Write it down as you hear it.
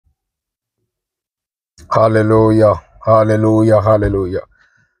Hallelujah. Hallelujah. Hallelujah.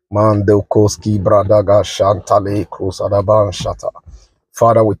 Mando koski bradaga shantale krusadaban shata.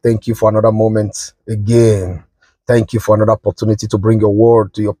 Father, we thank you for another moment again. Thank you for another opportunity to bring your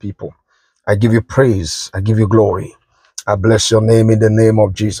word to your people. I give you praise. I give you glory. I bless your name in the name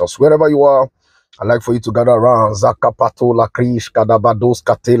of Jesus. Wherever you are, I'd like for you to gather around. Zakapato la krish kadabados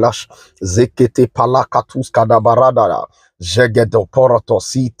katelash zekete palakatus kadabarada jegedo poroto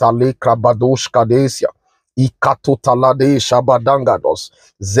sita le krabadosh kadesia ikato talade shabadangados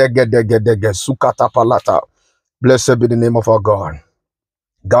zegedegedege sukata palata. Blessed be the name of our God.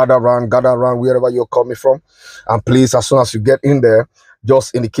 Gather around wherever you're coming from. And please, as soon as you get in there,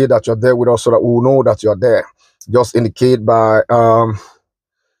 just indicate that you're there with us so that we will know that you're there. Just indicate by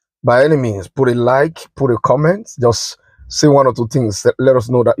any means. Put a like, put a comment, just say one or two things. Let us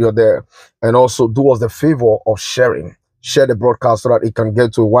know that you're there. And also do us the favor of sharing. Share the broadcast so that it can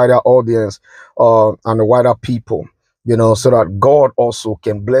get to a wider audience and a wider people, so that God also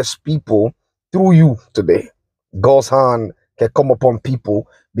can bless people through you today. God's hand can come upon people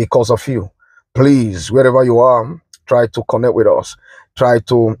because of you. Please, wherever you are, try to connect with us. Try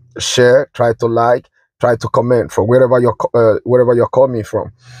to share, try to like, try to comment from wherever you're coming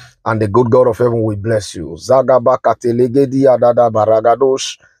from, and the good God of heaven will bless you. Zagabaka telegedi adada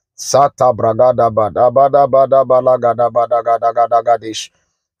baragadosh sata bragada bada bada bada balagada bada gada gada gadish.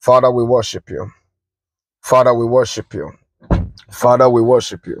 Father, we worship you. Father, we worship you. Father, we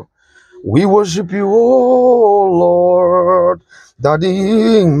worship you. We worship you, oh Lord.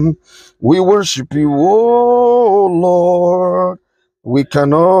 Daddy, we worship you, oh Lord. We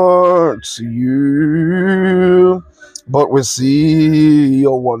cannot see you, but we see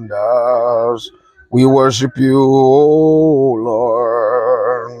your wonders. We worship you, oh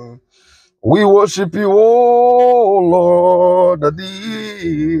Lord. We worship you, oh Lord.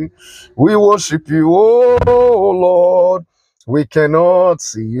 Daddy. We worship you, oh Lord. We cannot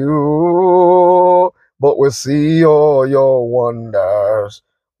see you, but we see all your wonders.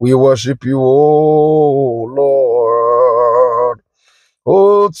 We worship you, oh Lord.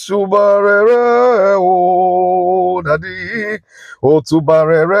 Oh, Tubarere, oh, Daddy. Oh,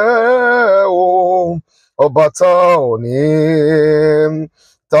 Tubarere, oh, Obata, Oni,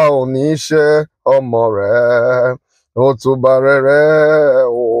 Taoni, She, Omore. Oh, Tubarere,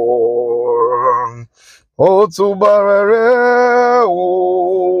 oh. Oh, Tubarere,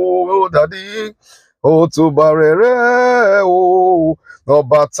 oh, Daddy. Oh, Tubarere, oh,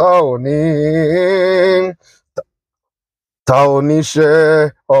 Obata, Oni.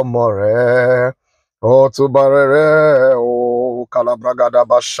 Taonishe omore o tubarere o kalabragada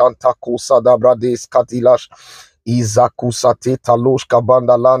bashanta kusa dabradis katilash izakusate talosh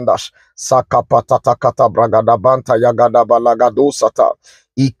kabanda landash sakapatata kata bragada banta yagada balagadosata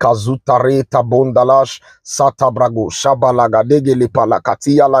ikazutareta bondalash sata brago shabalaga degele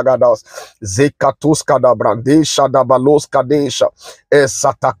palakatia lagadas zekatus kadabrande shadabalos kadesha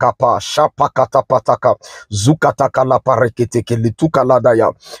esatakapa shapakatapataka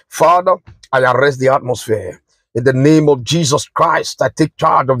Father, I arrest the atmosphere. In the name of Jesus Christ, I take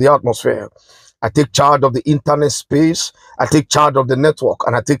charge of the atmosphere. I take charge of the internet space. I take charge of the network.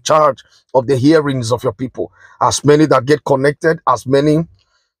 And I take charge of the hearings of your people. As many that get connected, as many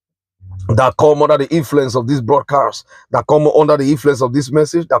that come under the influence of this broadcast, that come under the influence of this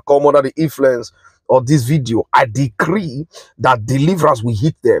message, that come under the influence of this video, I decree that deliverance will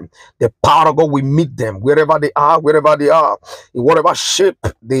hit them. The power of God will meet them wherever they are, in whatever shape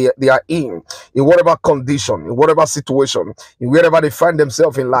they are in whatever condition, in whatever situation, in wherever they find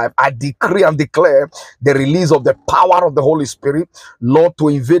themselves in life. I decree and declare the release of the power of the Holy Spirit, Lord, to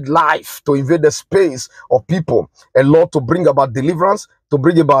invade life, to invade the space of people, and Lord, to bring about deliverance, to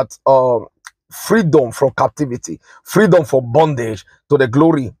bring about freedom from captivity, freedom from bondage, to the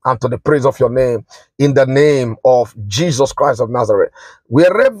glory and to the praise of your name, in the name of Jesus Christ of Nazareth.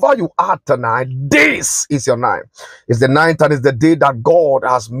 Wherever you are tonight, this is your night. It's the night and it's the day that God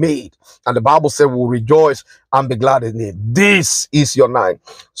has made, and the Bible says we'll rejoice and be glad in it. This is your night.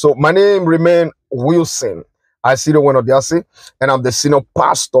 So my name remains Wilson Aisiriowen Odiase, and I'm the senior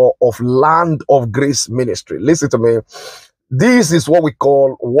pastor of Land of Grace Ministry. Listen to me. This is what we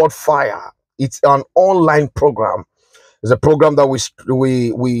call Word Fire. It's an online program. It's a program that we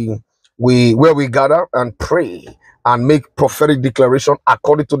where we gather and pray and make prophetic declaration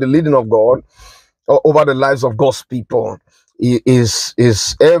according to the leading of God over the lives of God's people. It is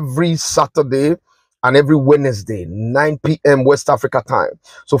every Saturday and every Wednesday, 9 p.m. West Africa time.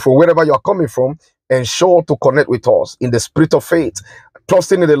 So from wherever you are coming from, ensure to connect with us in the spirit of faith.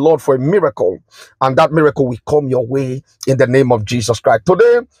 trusting in the Lord for a miracle, and that miracle will come your way in the name of Jesus Christ.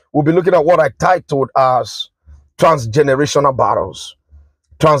 Today, we'll be looking at what I titled as transgenerational battles.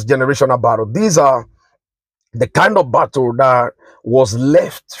 Transgenerational battle. These are the kind of battle that was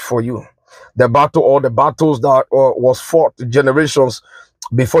left for you. The battle or the battles that was fought generations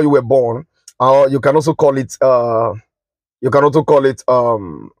before you were born. You can also call it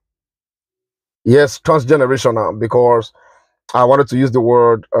yes, transgenerational, because I wanted to use the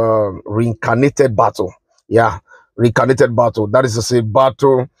word reincarnated battle. Yeah, reincarnated battle. That is to say,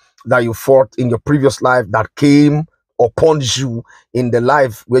 battle that you fought in your previous life that came upon you in the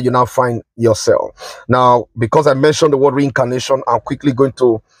life where you now find yourself. Now, because I mentioned the word reincarnation, I'm quickly going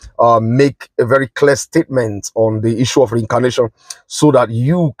to make a very clear statement on the issue of reincarnation so that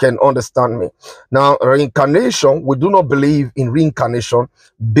you can understand me. Now, reincarnation, we do not believe in reincarnation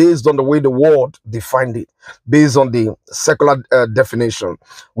based on the way the world defined it, based on the secular definition,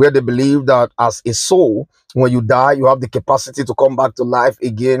 where they believe that as a soul, when you die, you have the capacity to come back to life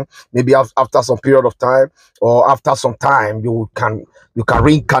again, maybe after some period of time, or after some time you can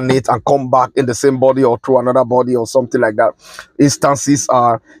reincarnate and come back in the same body or through another body or something like that. Instances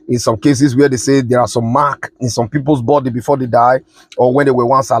are in some cases where they say there are some mark in some people's body before they die, or when they were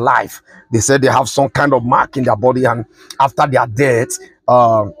once alive. They said they have some kind of mark in their body, and after their death,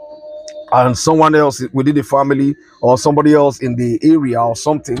 and someone else within the family or somebody else in the area or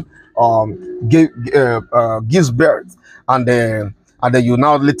something gives birth, and then you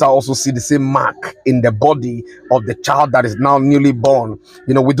now later also see the same mark in the body of the child that is now newly born.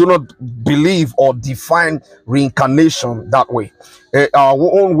 You know, we do not believe or define reincarnation that way.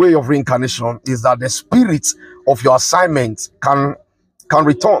 Our own way of reincarnation is that the spirit of your assignment can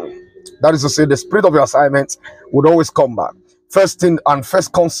return. That is to say, the spirit of your assignment would always come back. First thing and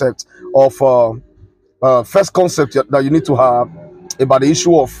first concept that you need to have about the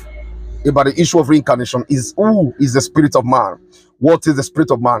issue of reincarnation is, who is the spirit of man? What is the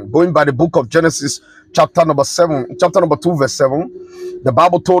spirit of man? Going by the book of Genesis, chapter number 2, verse 7, the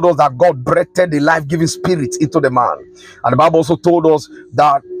Bible told us that God breathed the life-giving spirit into the man. And the Bible also told us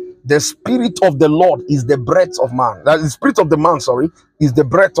that the spirit of the Lord is the breath of man. That is the spirit of the man, is the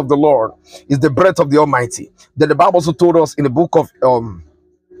breath of the Lord, is the breath of the Almighty. Then the Bible also told us in the book of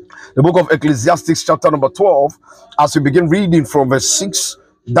Ecclesiastes, chapter number 12, as we begin reading from verse 6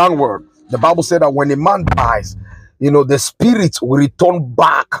 downward, the Bible said that when a man dies, the spirit will return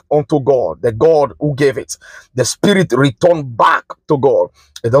back unto God, the God who gave it. The spirit return back to God.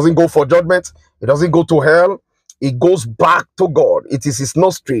 It doesn't go for judgment. It doesn't go to hell. It goes back to God. It is his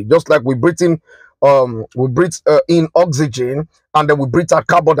nostril, just like we breathe in oxygen, and then we breathe out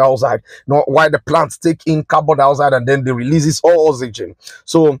carbon dioxide. Why the plants take in carbon dioxide and then they releases all oxygen.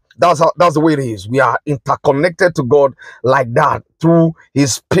 So that's the way it is. We are interconnected to God like that through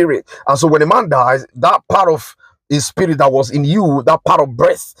his spirit. And so when a man dies, that part of his spirit that was in you, that part of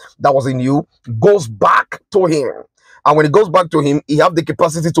breath that was in you, goes back to him. And when it goes back to him, he have the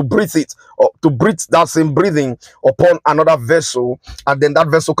capacity to breathe it, or to breathe that same breathing upon another vessel, and then that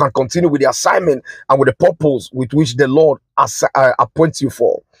vessel can continue with the assignment and with the purpose with which the Lord appoints you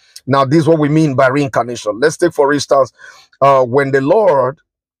for. Now, this is what we mean by reincarnation. Let's take, for instance, when the Lord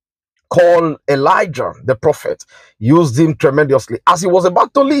called Elijah, the prophet, used him tremendously. As he was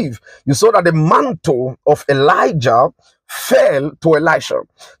about to leave, you saw that the mantle of Elijah fell to Elisha.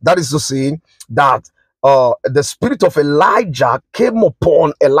 That is to say that the spirit of Elijah came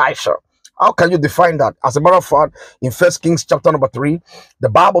upon Elisha. How can you define that? As a matter of fact, in 1 Kings chapter number 3, the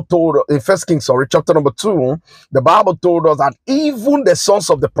Bible told, in 1 Kings, chapter number 2, the Bible told us that even the sons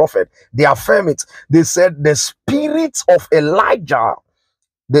of the prophet, they affirm it. They said the spirit of Elijah,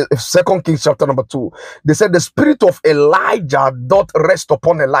 the 2 Kings chapter number 2, they said the spirit of Elijah doth rest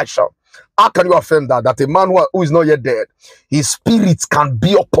upon Elisha. How can you affirm that? That a man who is not yet dead, his spirit can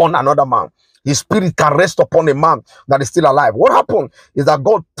be upon another man. His spirit can rest upon a man that is still alive. What happened is that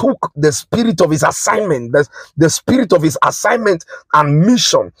God took the spirit of his assignment, the spirit of his assignment and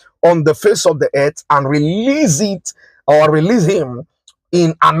mission on the face of the earth, and release him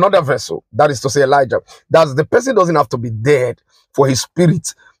in another vessel. That is to say, Elijah. That the person doesn't have to be dead for his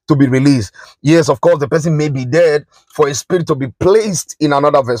spirit to be released. Yes, of course, the person may be dead for his spirit to be placed in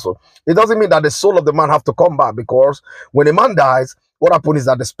another vessel. It doesn't mean that the soul of the man have to come back, because when a man dies, what happens is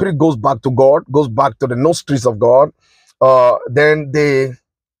that the spirit goes back to God, goes back to the nostrils of God. Then the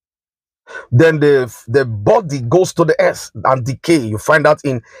body goes to the earth and decay. You find that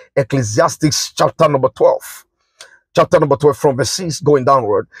in Ecclesiastes chapter number 12. Chapter number 12 from verse 6 going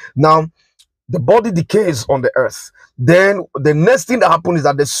downward. Now, the body decays on the earth. Then the next thing that happens is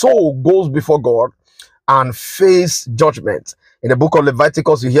that the soul goes before God, and face judgment. In the book of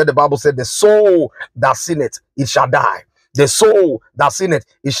Leviticus, you hear the Bible said, the soul that sinneth, it shall die. The soul that sinneth,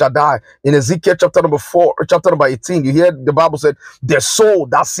 it shall die. In Ezekiel chapter number 4, chapter number 18, you hear the Bible said, the soul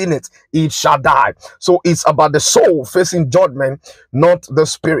that sinneth, it shall die. So it's about the soul facing judgment, not the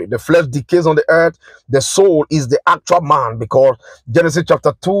spirit. The flesh decays on the earth. The soul is the actual man, because Genesis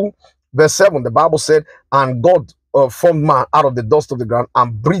chapter 2, verse 7, the Bible said, and God formed man out of the dust of the ground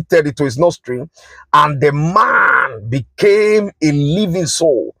and breathed it into his nostril, and the man became a living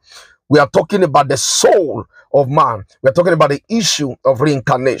soul. We are talking about the soul of man. We're talking about the issue of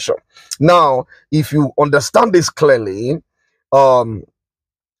reincarnation. Now, if you understand this clearly, I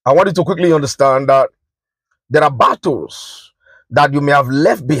want you to quickly understand that there are battles that you may have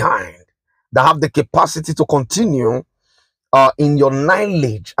left behind that have the capacity to continue in your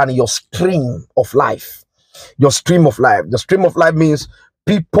knowledge and your stream of life. Your stream of life. The stream of life means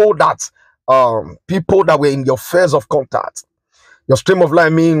people that were in your phase of contact. Your stream of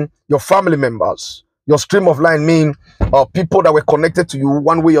life mean your family members. Your stream of life mean people that were connected to you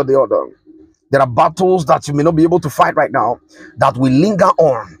one way or the other. There are battles that you may not be able to fight right now that will linger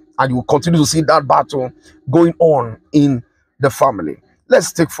on, and you will continue to see that battle going on in the family.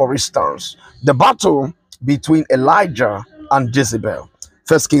 Let's take, for instance, the battle between Elijah and Jezebel.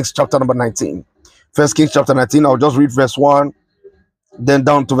 1 Kings chapter number 19. 1 Kings chapter 19, I'll just read verse 1, then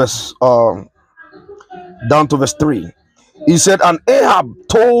down to verse 3. He said, and Ahab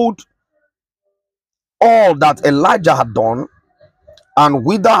told all that Elijah had done, and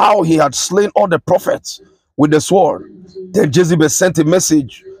whither how he had slain all the prophets with the sword. Then Jezebel sent a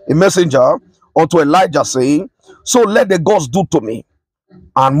messenger unto Elijah, saying, so let the gods do to me,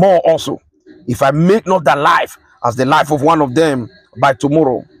 and more also, if I make not thy life as the life of one of them by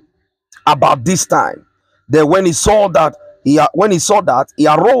tomorrow, about this time. Then when he saw that, he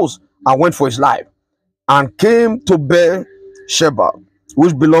arose and went for his life, and came to Beersheba,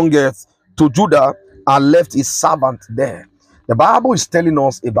 which belongeth to Judah, and left his servant there. The Bible is telling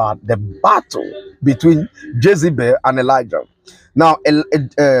us about the battle between Jezebel and Elijah. Now,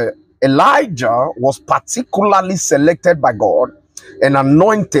 Elijah was particularly selected by God and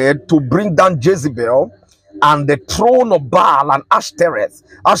anointed to bring down Jezebel and the throne of Baal and Ashtoreth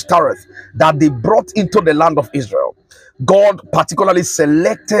that they brought into the land of Israel. God particularly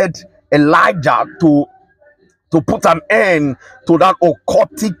selected Elijah to put an end to that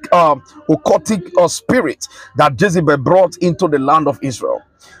occultic spirit that Jezebel brought into the land of Israel.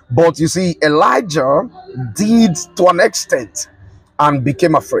 But you see, Elijah did to an extent and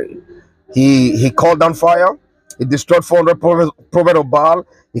became afraid. He called down fire. He destroyed 400 prophets of Baal.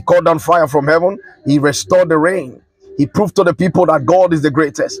 He called down fire from heaven. He restored the rain. He proved to the people that God is the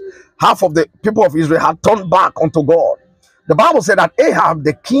greatest. Half of the people of Israel had turned back unto God. The Bible said that Ahab,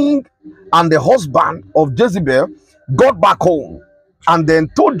 the king and the husband of Jezebel, got back home and then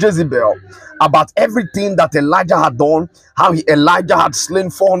told Jezebel about everything that Elijah had done, how Elijah had slain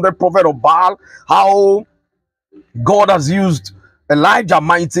 400 prophets of Baal, how God has used Elijah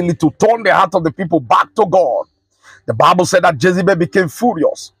mightily to turn the heart of the people back to God. The Bible said that Jezebel became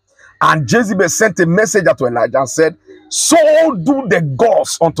furious, and Jezebel sent a messenger to Elijah and said, so do the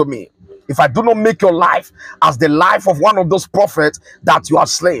gods unto me, if I do not make your life as the life of one of those prophets that you have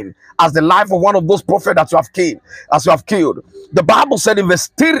slain, as the life of one of those prophets that you have killed. The Bible said in verse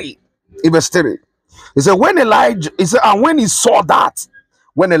 3, he said, and when he saw that,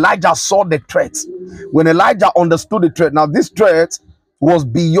 when Elijah saw the threat, when Elijah understood the threat, now this threat was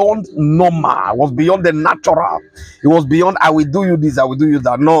beyond normal, was beyond the natural. It was beyond, I will do you this, I will do you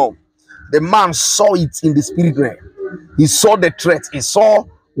that. No, the man saw it in the spirit realm. He saw the threat. He saw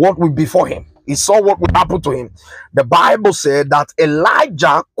what would be for him. He saw what would happen to him. The Bible said that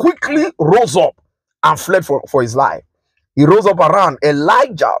Elijah quickly rose up and fled for his life. He rose up around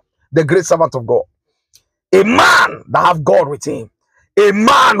Elijah, the great servant of God, a man that have God with him, a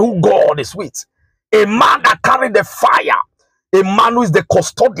man who God is with, a man that carried the fire, a man who is the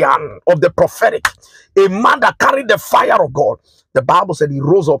custodian of the prophetic, a man that carried the fire of God. The Bible said he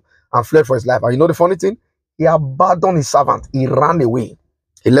rose up and fled for his life. And you know the funny thing? He abandoned his servant. He ran away.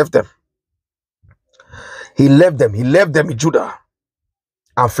 He left them. He left them in Judah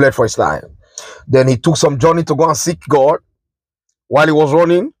and fled for his life. Then he took some journey to go and seek God. While he was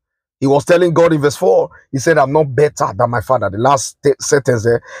running, he was telling God in verse 4, he said, I'm not better than my father. The last sentence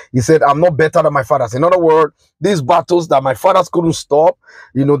there, he said, I'm not better than my fathers. In other words, these battles that my fathers couldn't stop,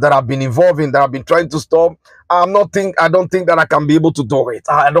 that I've been involved in, that I've been trying to stop, I don't think that I can be able to do it.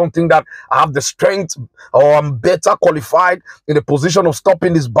 I don't think that I have the strength, or I'm better qualified in the position of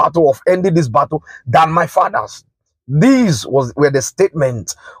stopping this battle, of ending this battle, than my fathers. These were the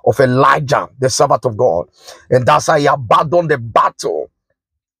statement of Elijah, the servant of God. And that's how he abandoned the battle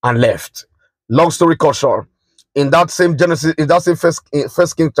and left. Long story short, in that same Genesis, in that same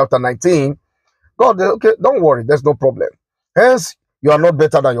first King chapter 19, God, okay, don't worry, there's no problem. Hence, you are not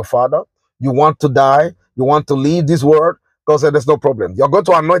better than your father. You want to die, you want to leave this world. God said, there's no problem. You're going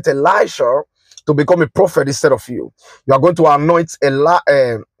to anoint Elisha to become a prophet instead of you. You are going to anoint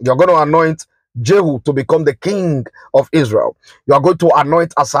you're going to anoint Jehu to become the king of Israel. You are going to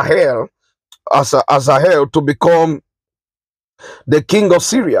anoint Asahel to become the king of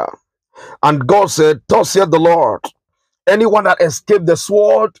Syria. And God said, thus saith the Lord, anyone that escaped the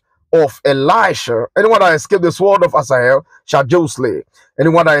sword of Elisha, anyone that escaped the sword of Asahel shall Jehu slay.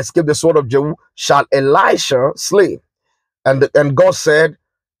 Anyone that escaped the sword of Jehu shall Elisha slay. And God said,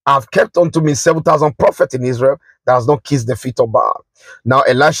 I've kept unto me 7,000 prophets in Israel that has not kissed the feet of Baal. Now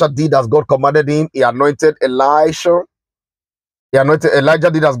Elisha did as God commanded him. He anointed Elisha. He anointed Elijah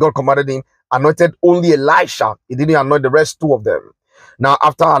did as God commanded him. Anointed only Elisha. He didn't anoint the rest two of them. Now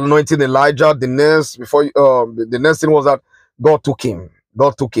after anointing Elijah, the next thing was that God took him.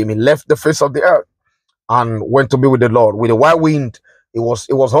 God took him. He left the face of the earth and went to be with the Lord. With a wild wind, it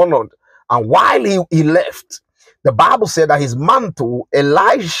was honored. And while he left, the Bible said that his mantle,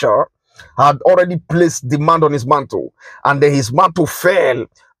 Elisha had already placed demand on his mantle, and then his mantle fell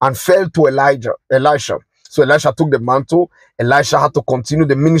to Elisha. So Elisha took the mantle. Elisha had to continue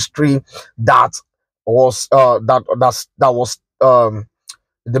the ministry that was the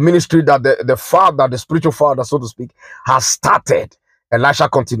ministry that the spiritual father, so to speak, has started. Elisha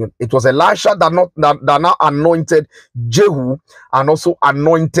continued. It was Elisha that now anointed Jehu and also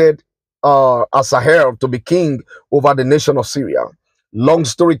anointed Asahel to be king over the nation of Syria. Long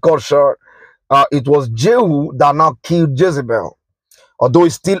story short, it was Jehu that now killed Jezebel, although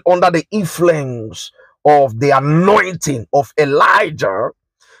he's still under the influence of the anointing of Elijah,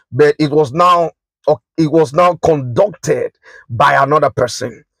 but it was now conducted by another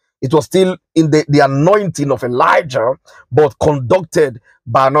person. It was still in the anointing of Elijah, but conducted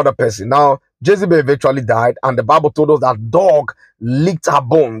by another person. Now, Jezebel eventually died, and the Bible told us that dog licked her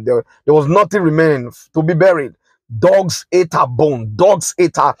bone. There was nothing remaining to be buried. Dogs ate her bone. Dogs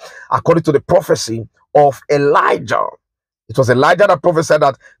ate her, according to the prophecy of Elijah. It was Elijah that prophesied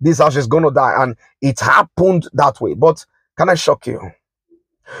that this house is going to die, and it happened that way. But can I shock you?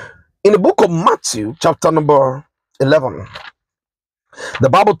 In the book of Matthew, chapter number 11, the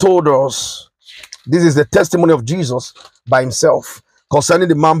Bible told us, this is the testimony of Jesus by himself concerning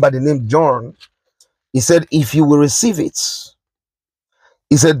the man by the name John. He said, if you will receive it,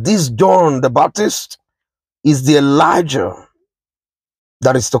 he said, this John the Baptist is the Elijah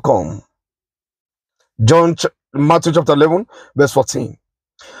that is to come. Matthew chapter 11, verse 14.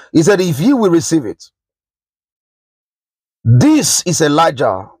 He said, if you will receive it, this is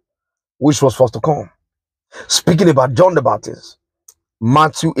Elijah which was first to come. Speaking about John the Baptist,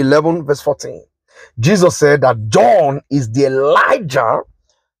 Matthew 11, verse 14. Jesus said that John is the Elijah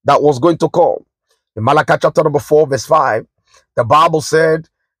that was going to come. In Malachi chapter number 4, verse 5, the Bible said,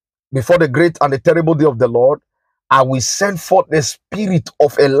 before the great and the terrible day of the Lord, I will send forth the spirit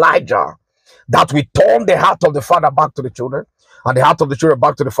of Elijah, that will turn the heart of the father back to the children, and the heart of the children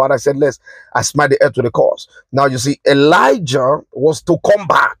back to the father. I said, lest I smite the earth with the cause. Now you see, Elijah was to come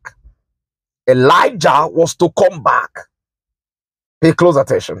back. Elijah was to come back. Pay close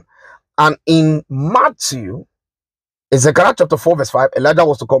attention. And in Matthew, in Zechariah chapter 4, verse 5, Elijah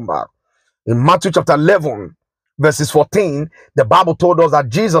was to come back. In Matthew chapter 11, verses 14, the Bible told us that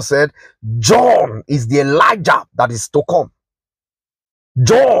Jesus said, John is the Elijah that is to come.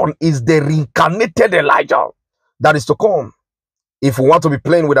 John is the reincarnated Elijah that is to come. If we want to be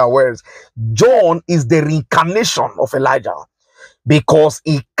playing with our words, John is the reincarnation of Elijah, because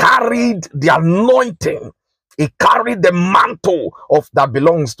he carried the anointing. He carried the mantle that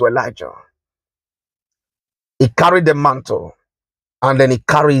belongs to Elijah. He carried the mantle, and then he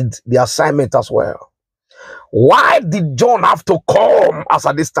carried the assignment as well. Why did John have to come as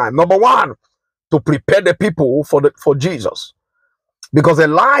at this time? Number one, to prepare the people for Jesus, because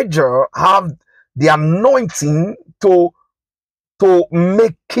Elijah had the anointing to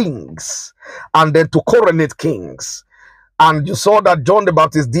make kings and then to coronate kings. And you saw that John the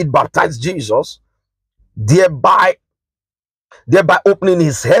Baptist did baptize Jesus, thereby opening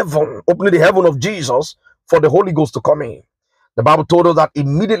the heaven of Jesus for the Holy Ghost to come in. The Bible told us that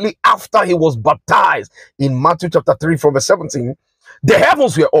immediately after he was baptized, in Matthew chapter 3 from verse 17, the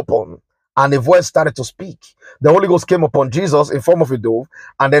heavens were open and a voice started to speak. The Holy Ghost came upon Jesus in form of a dove,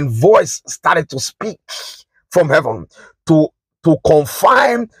 and then voice started to speak from heaven to to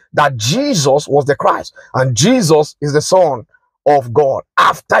confirm that Jesus was the Christ and Jesus is the Son of God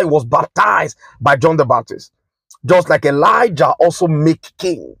after he was baptized by John the Baptist. Just like Elijah also made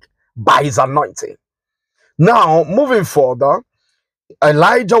king by his anointing. Now, moving further,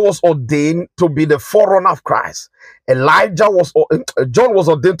 Elijah was ordained to be the forerunner of Christ. John was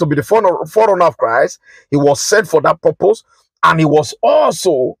ordained to be the forerunner of Christ. He was sent for that purpose, and he was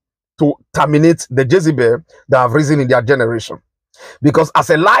also to terminate the Jezebel that have risen in their generation. Because as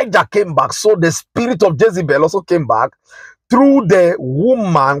Elijah came back, so the spirit of Jezebel also came back through the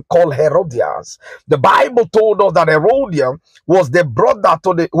woman called Herodias. The Bible told us that Herodias was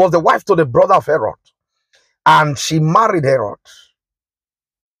the wife to the brother of Herod, and she married Herod.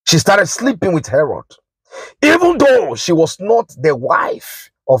 She started sleeping with Herod, even though she was not the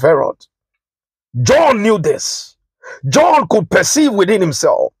wife of Herod. John knew this. John could perceive within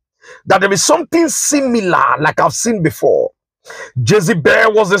himself that there is something similar like I've seen before.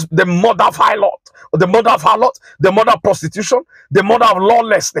 Jezebel was the mother of harlot, the mother of prostitution, the mother of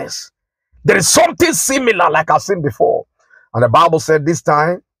lawlessness. There is something similar like I've seen before. And the Bible said this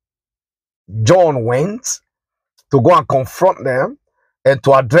time, John went to go and confront them and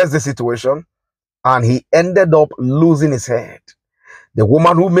to address the situation, and he ended up losing his head. The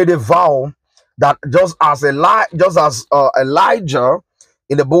woman who made a vow that just as Elijah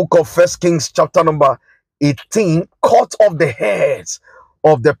in the book of 1 Kings chapter number 18 cut off the heads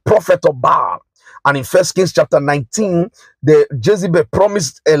of the prophet of Baal, and in 1 Kings chapter 19 the Jezebel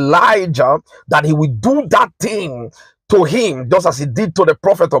promised Elijah that he would do that thing to him just as he did to the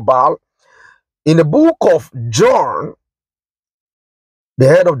prophet of Baal. In the book of John, the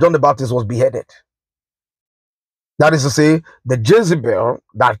head of John the Baptist was beheaded. That is to say, the Jezebel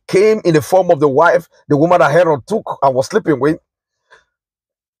that came in the form of the wife, the woman that Herod took and was sleeping with,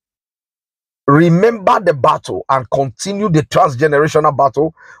 remember the battle and continue the transgenerational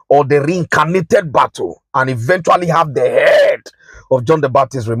battle or the reincarnated battle and eventually have the head of John the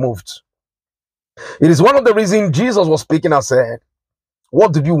Baptist removed. It is one of the reasons Jesus was speaking and said,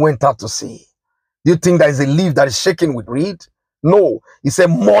 what did you went out to see? Do you think there is a leaf that is shaking with reed? No, he said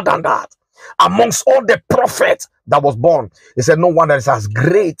more than that. Amongst all the prophets that was born, he said no one that is as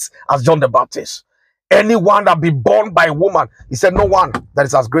great as John the Baptist. Anyone that be born by a woman, he said no one that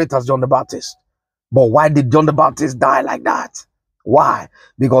is as great as John the Baptist. But why did John the Baptist die like that? Why?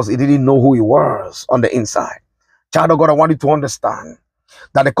 Because he didn't know who he was on the inside. Child of God, I want you to understand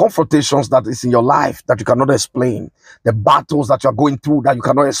that the confrontations that is in your life that you cannot explain, the battles that you're going through that you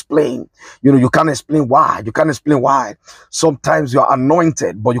cannot explain, you can't explain why. You can't explain why. Sometimes you're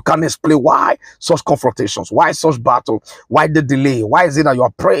anointed, but you can't explain why such confrontations, why such battle, why the delay, why is it that you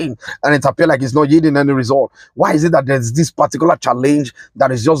are praying and it appears like it's not yielding any result? Why is it that there's this particular challenge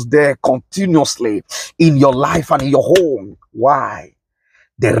that is just there continuously in your life and in your home? Why?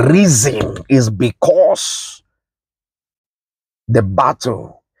 The reason is because the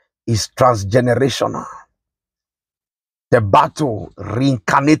battle is transgenerational. The battle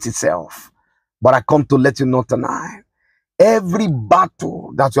reincarnates itself. But I come to let you know tonight, every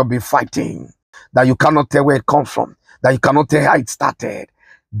battle that you'll be fighting, that you cannot tell where it comes from, that you cannot tell how it started,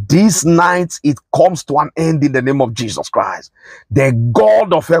 this night it comes to an end in the name of Jesus Christ. The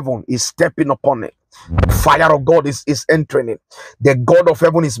God of heaven is stepping upon it. Fire of God is entering it. The God of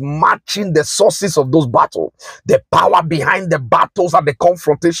heaven is matching the sources of those battles, the power behind the battles and the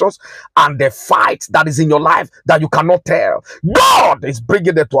confrontations and the fight that is in your life that you cannot tell. God is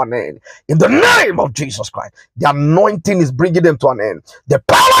bringing them to an end in the name of Jesus Christ. The anointing is bringing them to an end. The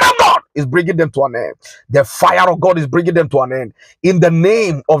power of God is bringing them to an end. The fire of God is bringing them to an end in the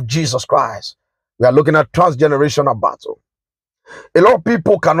name of Jesus Christ. We are looking at transgenerational battle. A lot of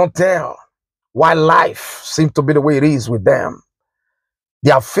people cannot tell why life seems to be the way it is with them.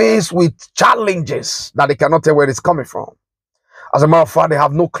 They are faced with challenges that they cannot tell where it's coming from. As a matter of fact, they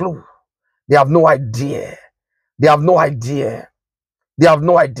have no clue. They have no idea. They have no idea. They have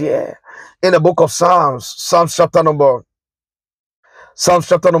no idea. In the book of Psalms, Psalms chapter number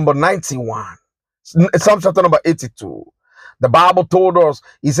 91, Psalms chapter number 82, the Bible told us,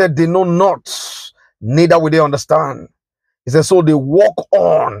 he said, they know not, neither will they understand. He said, so they walk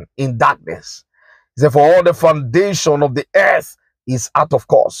on in darkness. He said, for all the foundation of the earth is out of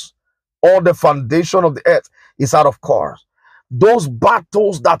course. All the foundation of the earth is out of course. Those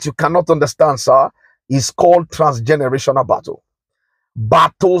battles that you cannot understand, sir, is called transgenerational battle.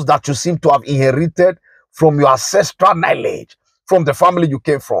 Battles that you seem to have inherited from your ancestral lineage, from the family you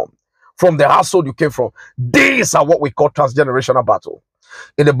came from the household you came from. These are what we call transgenerational battle.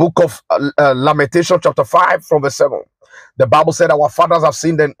 In the book of Lamentation chapter 5 from verse 7, the Bible said our fathers have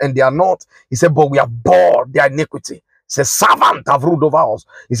sinned and they are not. He said, but we have borne their iniquity. Say, servant have ruled over us.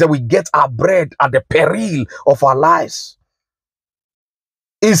 He said, we get our bread at the peril of our lives.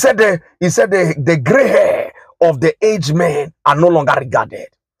 He said, the gray hair of the aged men are no longer regarded.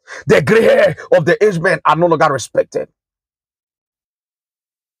 The gray hair of the aged men are no longer respected.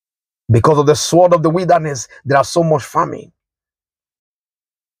 Because of the sword of the wilderness, there are so much famine.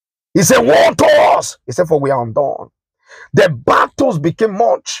 He said, woe to us. He said, for we are undone. The battles became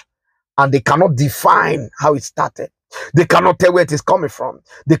much, and they cannot define how it started. They cannot tell where it is coming from.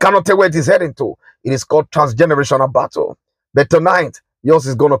 They cannot tell where it is heading to. It is called transgenerational battle. But tonight, yours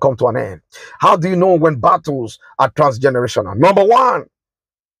is going to come to an end. How do you know when battles are transgenerational? Number one,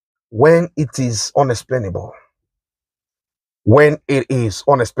 when it is unexplainable. When it is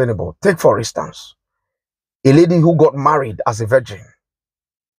unexplainable. Take for instance, a lady who got married as a virgin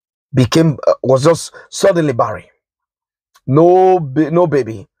was just suddenly barren. No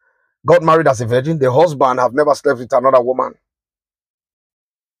baby. Got married as a virgin. The husband have never slept with another woman.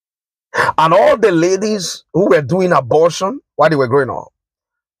 And all the ladies who were doing abortion while they were growing up,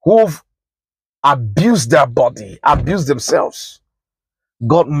 who've abused their body, abused themselves,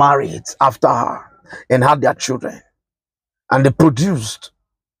 got married after her and had their children. And they produced.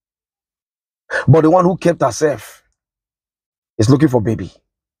 But the one who kept herself is looking for baby.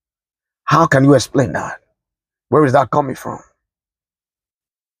 How can you explain that? Where is that coming from?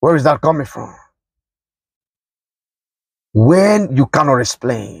 Where is that coming from? When you cannot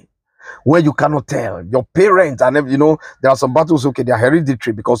explain, when you cannot tell, your parents, and there are some battles, okay, they are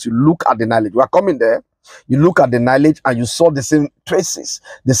hereditary because you look at the knowledge. We are coming there. You look at the knowledge and you saw the same traces,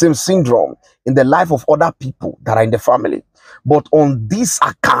 the same syndrome in the life of other people that are in the family. But on these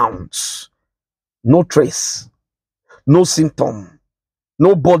accounts, no trace, no symptom,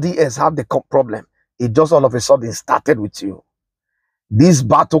 nobody has had the problem. It just all of a sudden started with you. This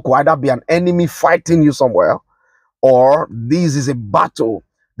battle could either be an enemy fighting you somewhere, or this is a battle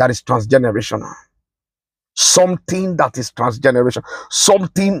that is transgenerational. Something that is transgenerational.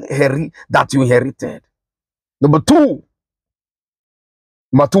 Something that you inherited. Number two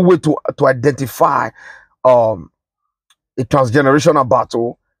way to identify a transgenerational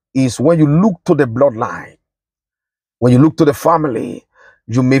battle is when you look to the bloodline. When you look to the family,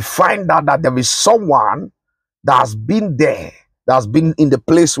 you may find out that there is someone that has been there, that has been in the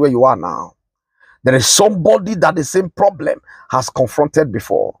place where you are now. There is somebody that the same problem has confronted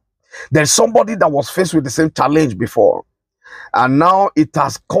before. There is somebody that was faced with the same challenge before. And now it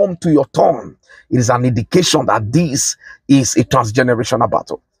has come to your turn. It is an indication that this is a transgenerational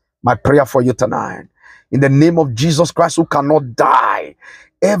battle. My prayer for you tonight, in the name of Jesus Christ, who cannot die,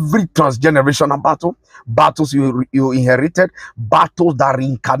 every transgenerational battle, battles you inherited, battles that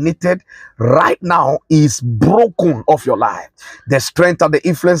reincarnated, right now is broken off your life. The strength and the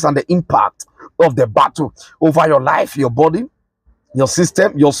influence and the impact of the battle over your life, your body, your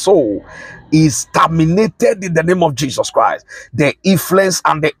system, your soul is terminated in the name of Jesus Christ. The influence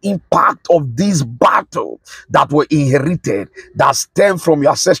and the impact of this battle that were inherited, that stem from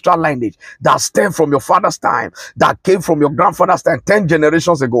your ancestral lineage, that stem from your father's time, that came from your grandfather's time, 10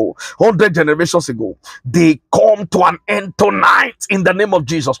 generations ago, 100 generations ago, they come to an end tonight in the name of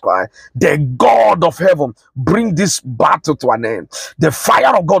Jesus Christ. The God of heaven bring this battle to an end. The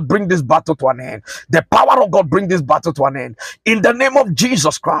fire of God bring this battle to an end. The power of God bring this battle to an end in the name of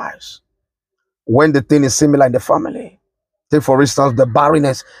Jesus Christ. When the thing is similar in the family, take for instance the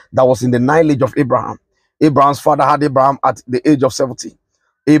barrenness that was in the lineage of Abraham. Abraham's father had Abraham at the age of 70.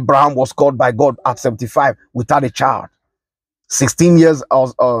 Abraham was called by God at 75 without a child. 16 years,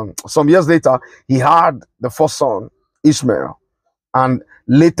 some years later, he had the first son, Ishmael, and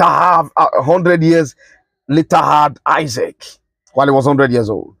later 100 years later had Isaac while he was 100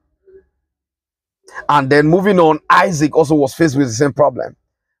 years old. And then moving on, Isaac also was faced with the same problem.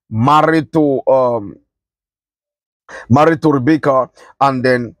 Married to Rebecca, and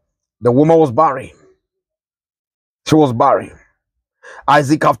then the woman was barren. She was barren.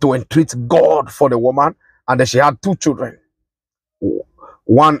 Isaac had to entreat God for the woman, and then she had 2 children.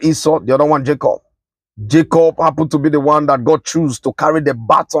 One Esau, the other one Jacob. Jacob happened to be the one that God chose to carry the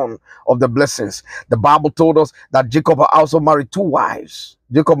baton of the blessings. The Bible told us that Jacob also married 2 wives.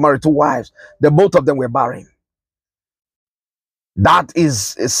 Jacob married 2 wives. Both of them were barren. That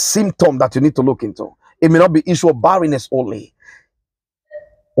is a symptom that you need to look into. It may not be issue of barrenness only.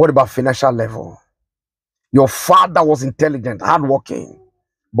 What about financial level? Your father was intelligent, hardworking,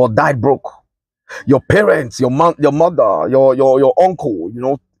 but died broke. Your parents, your mother, your uncle,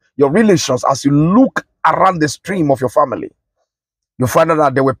 your relations, as you look around the stream of your family, you find out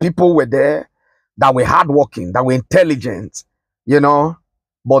that there were people who were there that were hardworking, that were intelligent,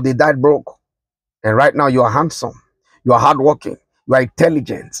 but they died broke. And right now you are handsome. you are hardworking, you are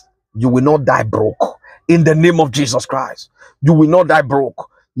intelligent, you will not die broke. In the name of Jesus Christ, you will not die broke.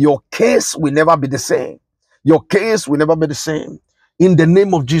 Your case will never be the same. Your case will never be the same. In the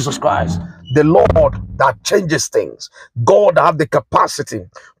name of Jesus Christ, the Lord that changes things, God that have the capacity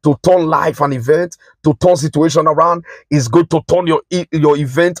to turn life and event, to turn situation around, is going to turn your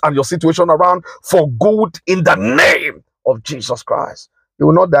event and your situation around for good in the name of Jesus Christ. You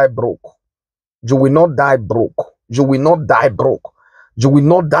will not die broke. You will not die broke. You will not die broke. You will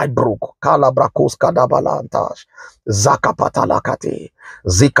not die broke. Kalabrakos kadabalantash. Zakapatalakate.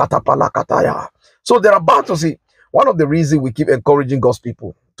 Zikatapalakataya. So there are battles. See, one of the reasons we keep encouraging God's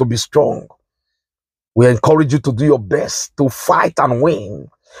people to be strong, we encourage you to do your best to fight and win.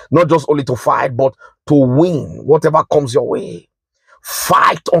 Not just only to fight, but to win whatever comes your way.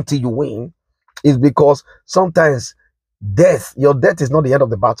 Fight until you win, is because sometimes your death is not the end of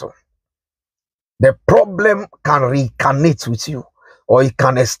the battle. The problem can reincarnate with you, or it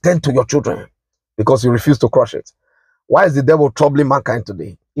can extend to your children because you refuse to crush it. Why is the devil troubling mankind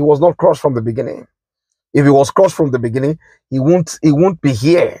today? He was not crushed from the beginning. If he was crushed from the beginning, he won't be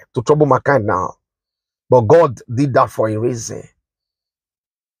here to trouble mankind now. But God did that for a reason.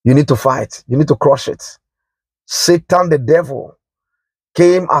 You need to fight. You need to crush it. Satan, the devil,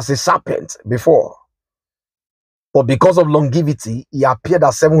 came as a serpent before. But because of longevity, he appeared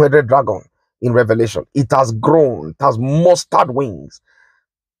as 700 dragon in Revelation. It has grown. It has mustard wings.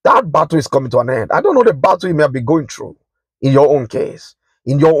 That battle is coming to an end. I don't know the battle you may be going through in your own case,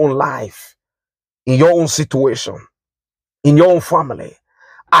 in your own life, in your own situation, in your own family.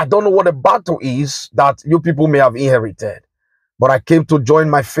 I don't know what the battle is that you people may have inherited, but I came to join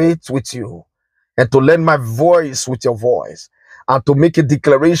my faith with you and to lend my voice with your voice and to make a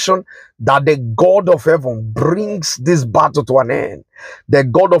declaration that the God of heaven brings this battle to an end. The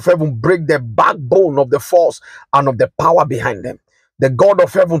God of heaven break the backbone of the force and of the power behind them. The God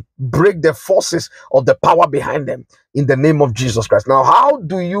of heaven break the forces of the power behind them in the name of Jesus Christ. Now, how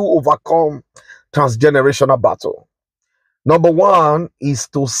do you overcome transgenerational battle? Number one is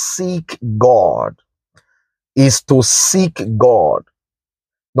to seek God. Is to seek God.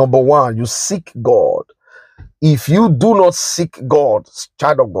 Number one, you seek God. If you do not seek God,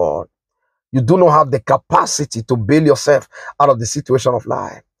 child of God, you do not have the capacity to bail yourself out of the situation of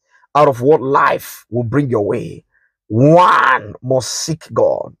life, out of what life will bring your way. One must seek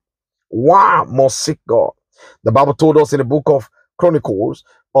God. One must seek God. The Bible told us in the book of Chronicles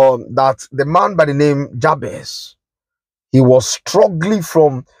that the man by the name Jabez, he was struggling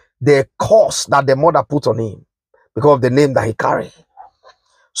from the curse that the mother put on him because of the name that he carried.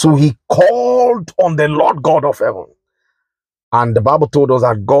 So he called on the Lord God of heaven. And the Bible told us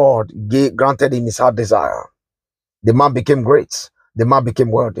that God granted him his heart desire. The man became great. The man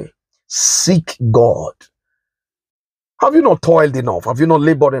became wealthy. Seek God. Have you not toiled enough? Have you not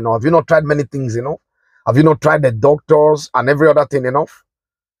labored enough? Have you not tried many things enough? Have you not tried the doctors and every other thing enough?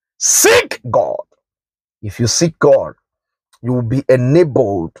 Seek God. If you seek God, you will be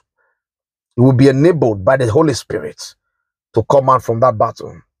enabled. You will be enabled by the Holy Spirit to come out from that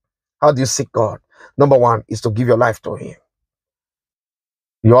battle. How do you seek God? Number one is to give your life to Him.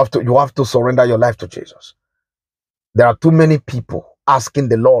 You have to surrender your life to Jesus. There are too many people asking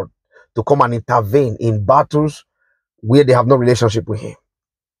the Lord to come and intervene in battles where they have no relationship with Him.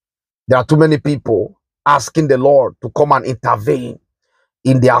 There are too many people asking the Lord to come and intervene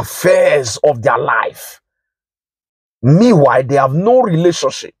in the affairs of their life. Meanwhile, they have no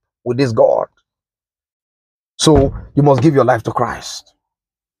relationship with this God. So you must give your life to Christ.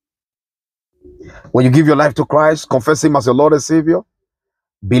 When you give your life to Christ, confess Him as your Lord and Savior,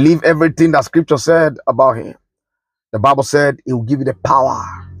 believe everything that Scripture said about Him. The Bible said He will give you the power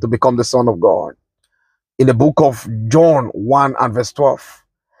to become the Son of God. In the book of John 1 and verse 12,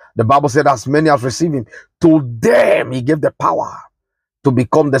 the Bible said, as many as receive Him, to them He gave the power to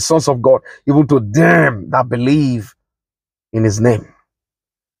become the sons of God, even to them that believe in His name.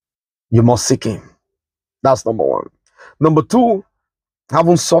 You must seek Him. That's number one. Number two,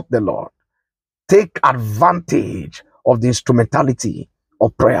 having sought the Lord, take advantage of the instrumentality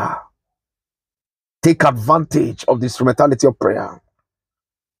of prayer. Take advantage of the instrumentality of prayer.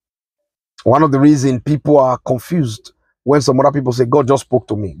 One of the reasons people are confused when some other people say, God just spoke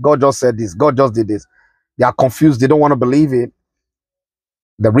to me, God just said this, God just did this. They are confused. They don't want to believe it.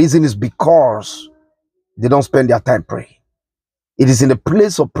 The reason is because they don't spend their time praying. It is in the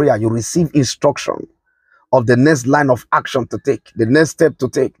place of prayer you receive instruction of the next line of action to take, the next step to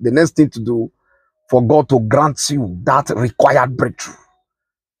take, the next thing to do for God to grant you that required breakthrough.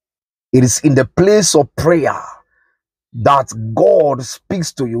 It is in the place of prayer that God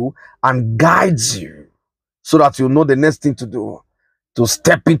speaks to you and guides you so that you know the next thing to do to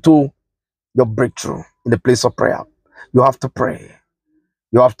step into your breakthrough in the place of prayer. You have to pray.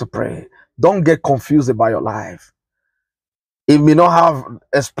 You have to pray. Don't get confused about your life. It may not have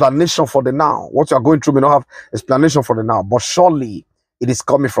explanation for the now. What you are going through may not have explanation for the now, but surely it is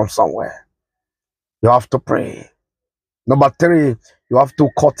coming from somewhere. You have to pray. Number 3, you have to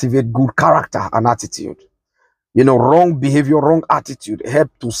cultivate good character and attitude. You know, wrong behavior, wrong attitude help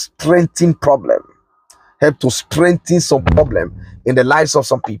to strengthen some problem in the lives of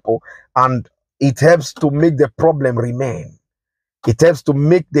some people, and it helps to make the problem remain. It helps to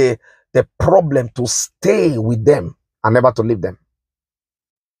make the problem to stay with them and never to leave them.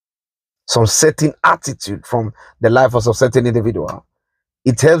 Some certain attitude from the life of some certain individual,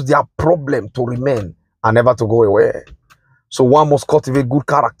 it helps their problem to remain and never to go away. So one must cultivate good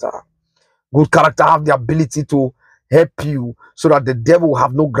character. Good character have the ability to help you so that the devil will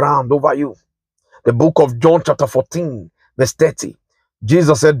have no ground over you. The book of John chapter 14 verse 30,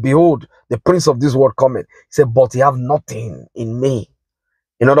 Jesus said, behold, the prince of this world cometh. He said, but he have nothing in me.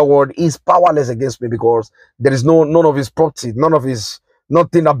 In other words, he is powerless against me, because there is none of his property,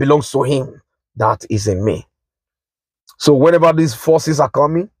 nothing that belongs to him that is in me. So whenever these forces are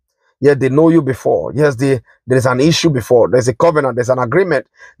coming, yeah, they know you before. Yes, there is an issue before. There's a covenant. There's an agreement.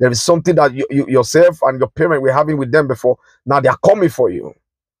 There is something that you yourself and your parent were having with them before. Now they are coming for you.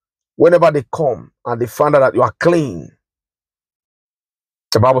 Whenever they come and they find out that you are clean,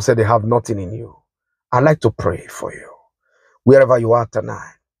 the Bible said they have nothing in you. I'd like to pray for you. Wherever you are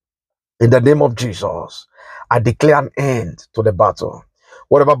tonight, in the name of Jesus, I declare an end to the battle.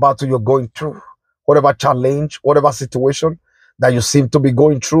 Whatever battle you're going through, whatever challenge, whatever situation that you seem to be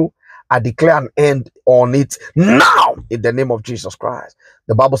going through, I declare an end on it now in the name of Jesus Christ.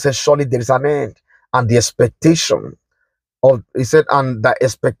 The Bible says, surely there is an end, and the expectation of, he said, and the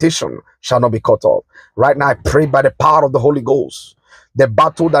expectation shall not be cut off. Right now, I pray by the power of the Holy Ghost, the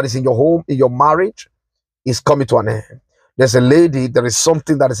battle that is in your home, in your marriage, is coming to an end. There's a lady, there is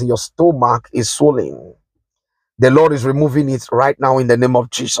something that is in your stomach, is swollen. The Lord is removing it right now in the name of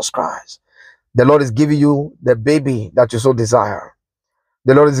Jesus Christ. The Lord is giving you the baby that you so desire.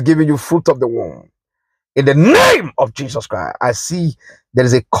 The Lord is giving you fruit of the womb. In the name of Jesus Christ, I see there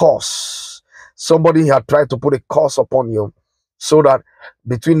is a curse. Somebody had tried to put a curse upon you, so that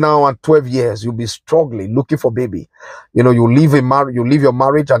between now and 12 years, you'll be struggling, looking for baby. You know, you leave your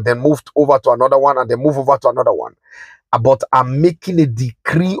marriage and then move over to another one, and then move over to another one. But I'm making a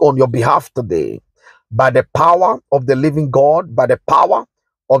decree on your behalf today, by the power of the living God, by the power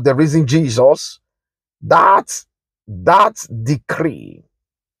of the risen Jesus, that decree,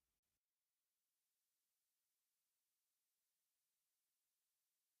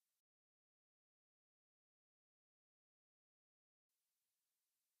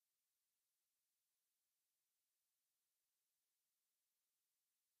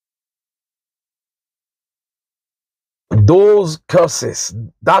 those curses,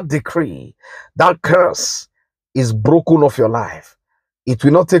 that decree, that curse is broken off your life. It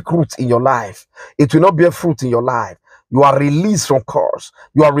will not take root in your life. It will not bear fruit in your life. You are released from curse.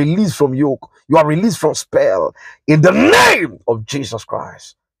 You are released from yoke. You are released from spell. In the name of Jesus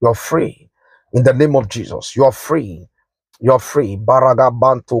Christ, you are free. In the name of Jesus, you are free. You're free. Baraga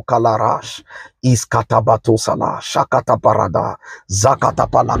bantu kalarash. Iskatabato sala. Shakata parada. Zakata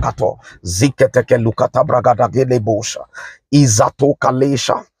palakato. Ziketeke lukata bragada gele bosha. Izato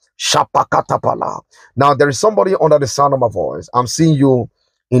kalesha. Shapakata pala. Now there is somebody under the sound of my voice. I'm seeing you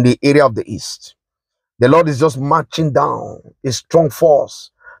in the area of the east. The Lord is just marching down a strong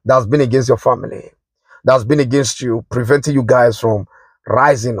force that's been against your family, that's been against you, preventing you guys from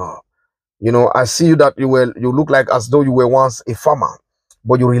rising up. You know, I see you that you look like as though you were once a farmer,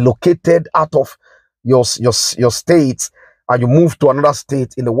 but you relocated out of your state, and you moved to another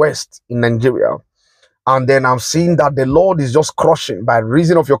state in the west, in Nigeria. And then I'm seeing that the Lord is just crushing, by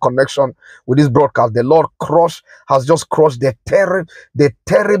reason of your connection with this broadcast. The Lord has just crushed the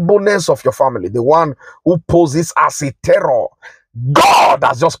terribleness of your family, the one who poses as a terror. God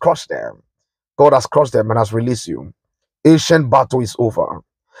has just crushed them. God has crushed them and has released you. Ancient battle is over.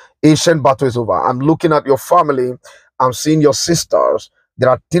 Ancient battle is over. I'm looking at your family. I'm seeing your sisters. There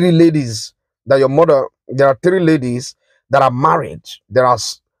are 3 ladies that your mother. There are 3 ladies that are married. There are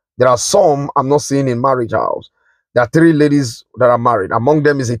some I'm not seeing in marriage house. There are 3 ladies that are married. Among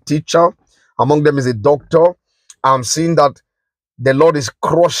them is a teacher. Among them is a doctor. I'm seeing that the Lord is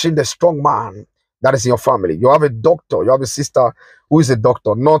crushing the strong man that is in your family. You have a doctor. You have a sister who is a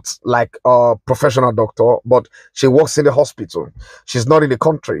doctor, not like a professional doctor, but she works in the hospital. She's not in the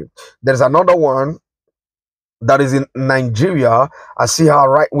country. There's another one that is in Nigeria. I see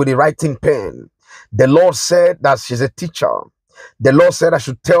her with a writing pen. The Lord said that she's a teacher. The Lord said I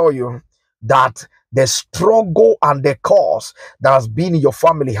should tell you that the struggle and the curse that has been in your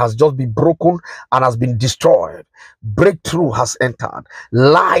family has just been broken and has been destroyed. Breakthrough has entered.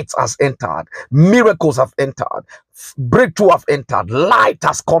 Light has entered. Miracles have entered. Breakthrough have entered. Light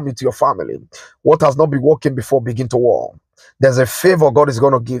has come into your family. What has not been working before begin to work. There's a favor God is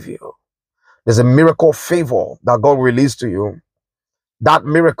going to give you. There's a miracle favor that God will release to you. That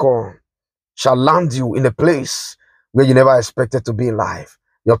miracle shall land you in a place where you never expected to be in life.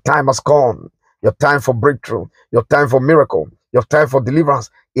 Your time has come. Your time for breakthrough. Your time for miracle. Your time for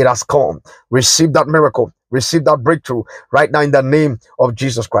deliverance. It has come. Receive that miracle. Receive that breakthrough right now in the name of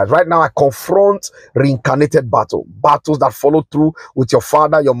Jesus Christ. Right now, I confront reincarnated battles that follow through with your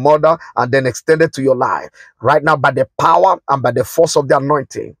father, your mother, and then extended to your life. Right now, by the power and by the force of the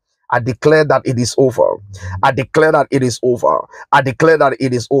anointing, I declare that it is over. I declare that it is over. I declare that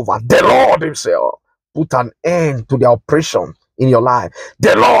it is over. The Lord himself put an end to the oppression in your life.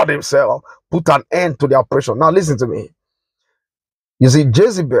 The Lord himself put an end to the oppression. Now listen to me. You see,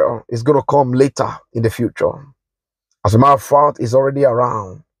 Jezebel is going to come later in the future. As a matter of fact, it's already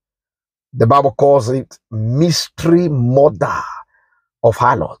around. The Bible calls it mystery mother of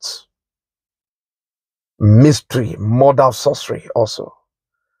harlots. Mystery mother of sorcery also.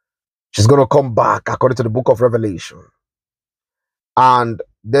 She's going to come back according to the book of Revelation. And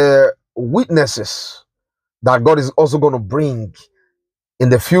the witnesses that God is also going to bring in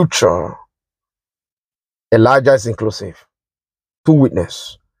the future, Elijah is inclusive. 2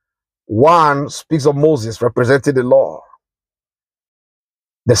 witnesses. One speaks of Moses representing the law.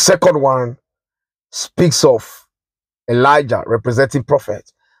 The second one speaks of Elijah representing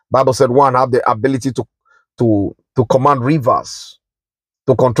prophet. Bible said one have the ability to command rivers,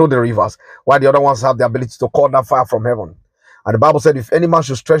 to control the rivers, while the other ones have the ability to call down fire from heaven. And the Bible said if any man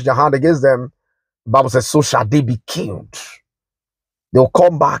should stretch their hand against them, the Bible says so shall they be killed. They will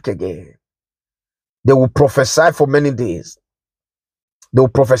come back again. They will prophesy for many days. They will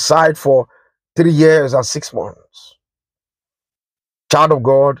prophesy for 3 years and 6 months. Child of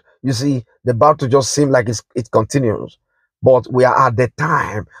God, you see, the battle just seems like it continues. But we are at the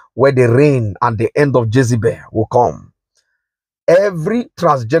time where the reign and the end of Jezebel will come. Every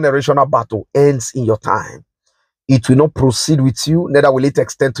transgenerational battle ends in your time. It will not proceed with you, neither will it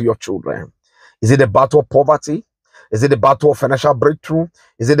extend to your children. Is it the battle of poverty? Is it the battle of financial breakthrough?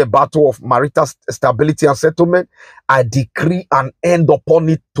 Is it the battle of marital stability and settlement? I decree an end upon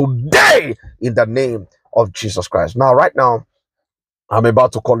it today in the name of Jesus Christ. Now, right now, I'm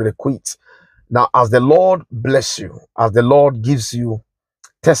about to call it a quit. Now, as the Lord bless you, as the Lord gives you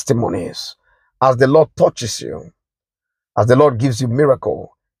testimonies, as the Lord touches you, as the Lord gives you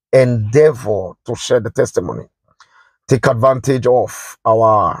miracle, endeavor to share the testimony. Take advantage of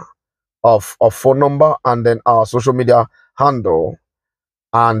our phone number and then our social media handle,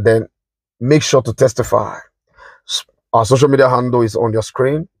 and then make sure to testify. Our social media handle is on your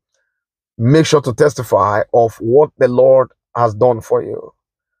screen. Make sure to testify of what the Lord has done for you.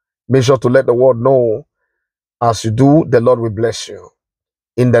 Make sure to let the world know. As you do, the Lord will bless you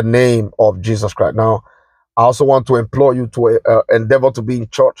in the name of Jesus Christ. Now, I also want to implore you to endeavor to be in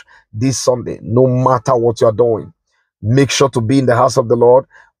church this Sunday, no matter what you're doing. Make sure to be in the house of the Lord.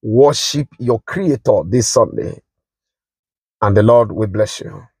 Worship your Creator this Sunday, and the Lord will bless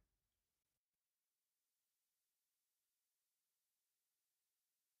you.